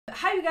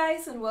Hi you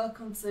guys and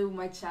welcome to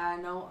my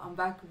channel. I'm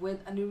back with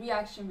a new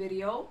reaction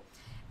video,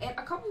 and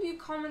a couple of you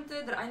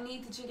commented that I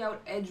need to check out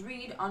Ed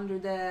Reed under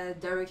the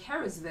Derek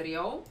Harris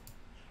video,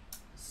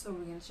 so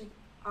we're gonna check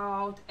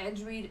out Ed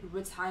Reed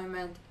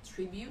retirement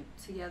tribute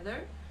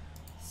together.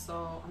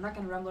 So I'm not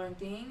gonna ramble or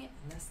anything,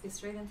 let's get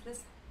straight into this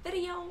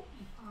video.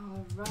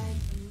 Alright,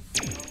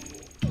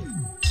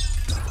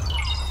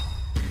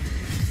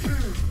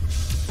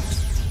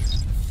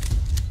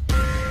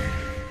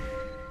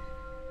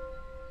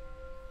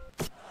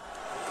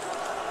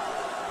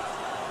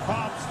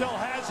 Cobb still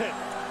has it.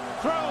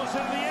 Throws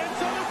into the end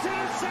zone. It's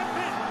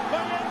intercepted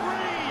by Ed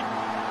Reed.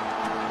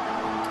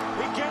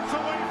 He gets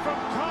away from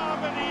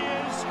Cobb and he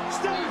is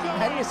still going.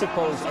 How do you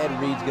suppose Ed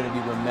Reed's going to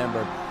be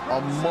remembered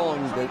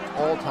among the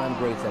all-time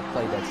greats that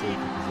played that safety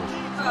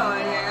position? oh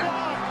yeah,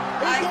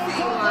 I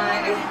see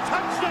why.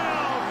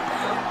 Touchdown!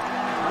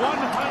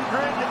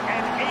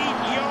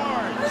 108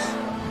 yards.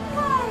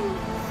 Oh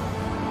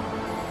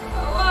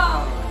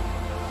wow.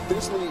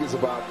 This league is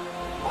about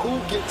who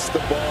gets the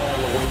ball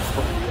away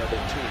from the other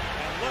team.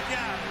 And look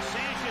out,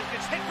 Sanchez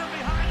gets hit from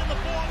behind and the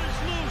ball is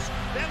loose.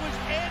 That was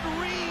Ed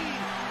Reed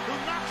who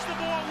knocks the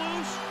ball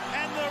loose,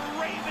 and the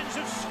Ravens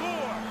have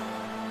scored.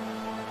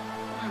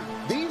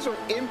 These are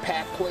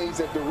impact plays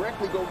that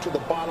directly go to the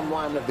bottom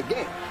line of the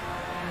game.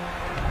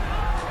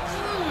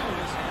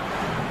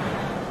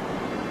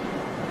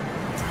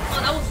 Oh,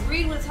 that was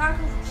Reed with a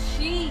tackle.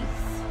 Jeez.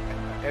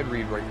 Ed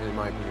Reed, in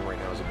my opinion, right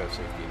now is the best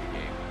safety in the game.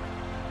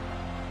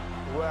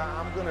 Well,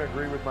 I'm going to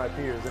agree with my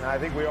peers, and I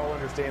think we all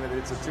understand that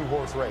it's a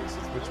two-horse race.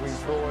 It's between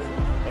Troy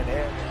and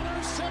Ed.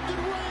 Intercepted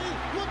Ray.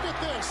 Look at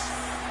this.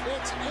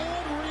 It's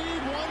Ed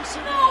Reed once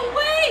again. No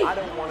way. I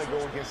don't want to go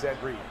against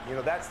Ed Reed. You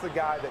know, that's the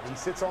guy that he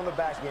sits on the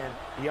back end.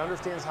 He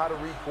understands how to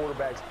read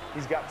quarterbacks.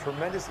 He's got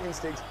tremendous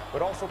instincts,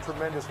 but also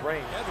tremendous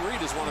range. Ed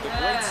Reed is one of the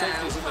great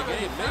safeties in the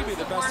game, maybe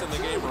the best in the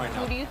game right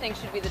now. Who do you think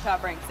should be the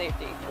top-ranked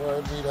safety? Well,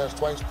 Ed Reed has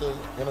twice the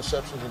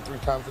interceptions and 3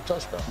 times the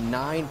touchdown.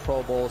 9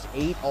 Pro Bowls,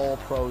 8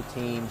 All-Pro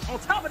teams. On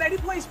top of that, he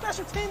plays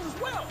special teams as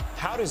well.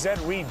 How does Ed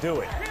Reed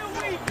do it? Here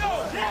we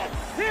go. Yes.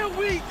 Here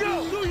we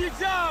go. Do your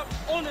job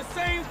on the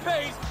same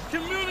page.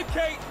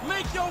 Communicate,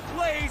 make your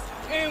plays,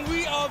 and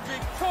we are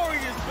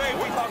victorious, baby.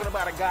 We're talking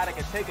about a guy that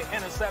can take an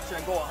interception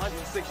and go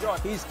 106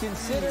 yards. He's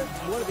considered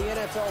one of the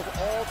NFL's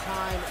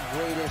all-time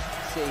greatest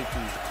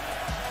safeties.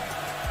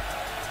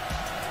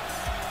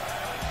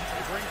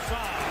 They bring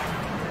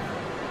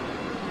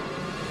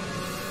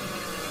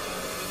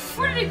 5.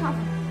 Where did he come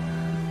from?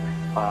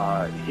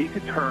 He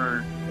could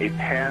turn a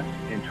pass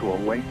into a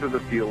length of the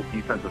field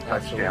defensive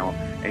touchdown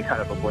and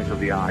kind of a blink of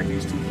the eye.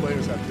 These two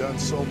players have done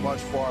so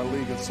much for our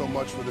league and so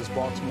much for this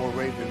Baltimore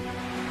Raven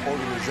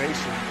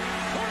organization.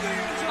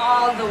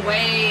 All the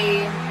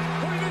way.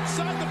 Putting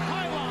inside the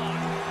pylon.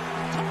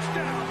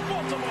 Touchdown,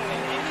 Baltimore.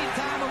 And any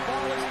time a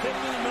ball is picked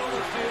in the middle of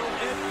the field,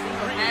 Ed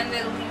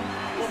Reed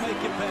will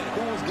make you pay.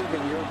 Who is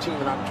giving your team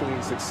an opportunity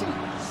to succeed?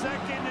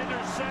 Second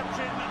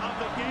interception of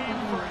the game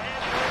for Ed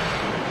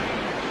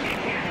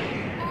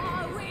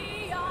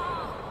Reed.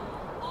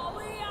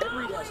 Ed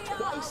Reed has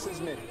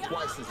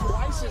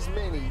twice as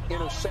many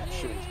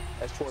interceptions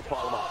as Troy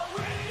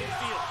Polamalu.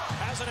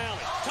 Has an alley.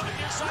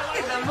 Tucked inside. Look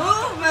at the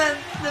movement,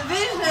 the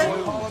vision.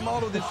 Troy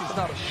Polamalu, this is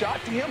not a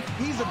shot to him.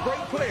 He's a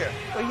great player,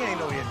 but he ain't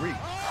no Ed Reed.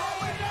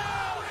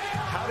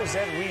 How does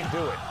Ed Reed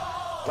do it?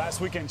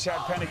 Last weekend,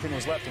 Chad Pennington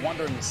was left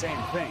wondering the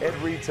same thing. Ed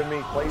Reed, to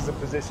me, plays the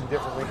position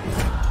differently.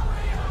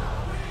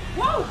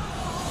 Whoa!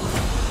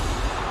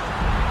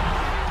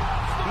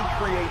 He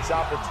creates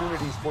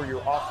opportunities for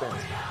your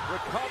offense.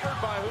 Recovered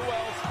by who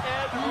else?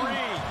 Ed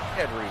Reed.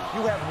 Ed Reed.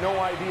 You have no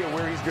idea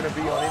where he's going to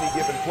be on any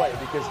given play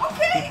because he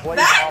plays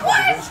backwards. off of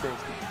his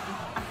instincts.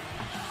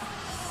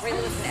 Ray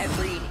Lewis and Ed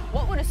Reed.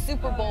 What would a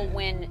Super Bowl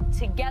win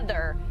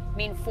together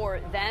mean for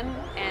them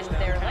and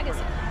their legacy?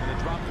 And a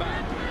drop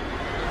back.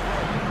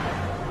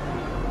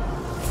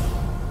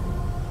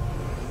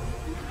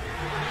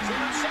 He's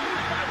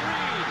intercepted by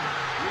Reed.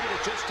 Reed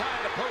has just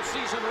tied a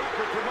postseason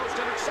record for most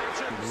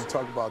interceptions. You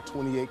talk about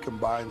 28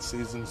 combined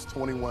seasons,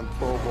 21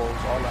 Pro Bowls,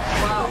 all the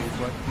accolades,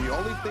 but the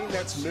only thing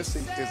that's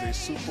missing is a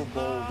Super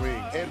Bowl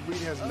ring. Ed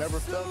Reed has never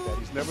felt that.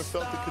 He's never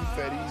felt the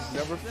confetti. He's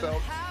never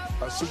felt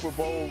a Super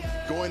Bowl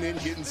going in,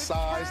 getting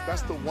sized.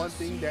 That's the one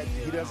thing that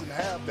he doesn't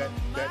have that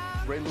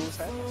Ray Lewis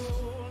has.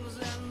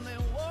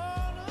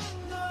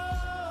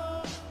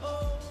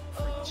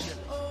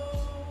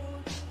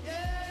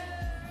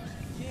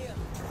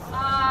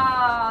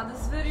 Ah,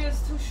 this video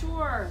is too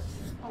short.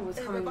 Oh, it's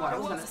coming what I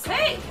was gonna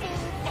say.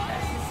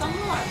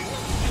 Somewhat.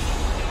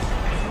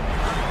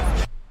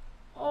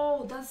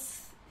 Oh,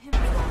 that's him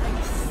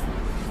like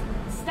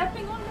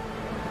stepping on them.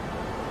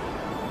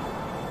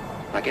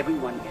 Like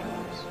everyone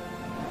else,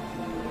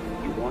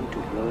 you want to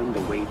learn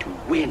the way to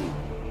win.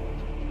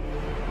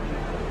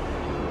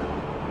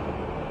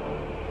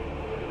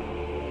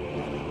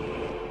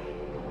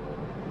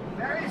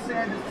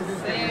 Same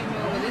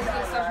move. This is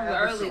stuff from the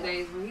early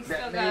days, but he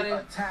still got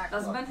it.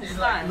 That's been his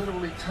style.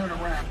 Literally turn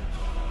around.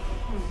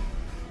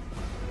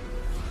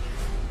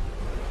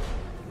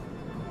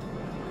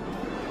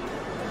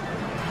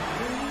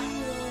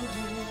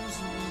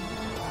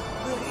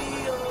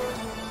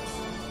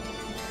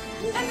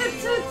 And the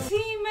two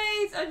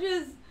teammates are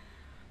just...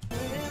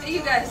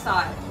 You guys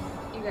saw it.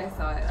 You guys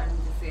saw it. I don't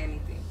need to say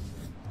anything.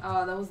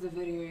 Oh, that was the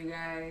video, you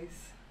guys.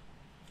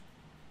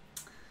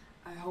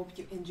 I hope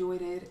you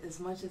enjoyed it as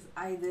much as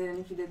I did. And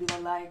if you did, leave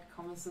a like,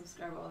 comment,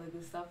 subscribe, all that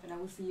good stuff. And I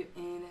will see you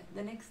in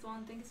the next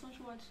one. Thank you so much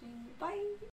for watching. Bye.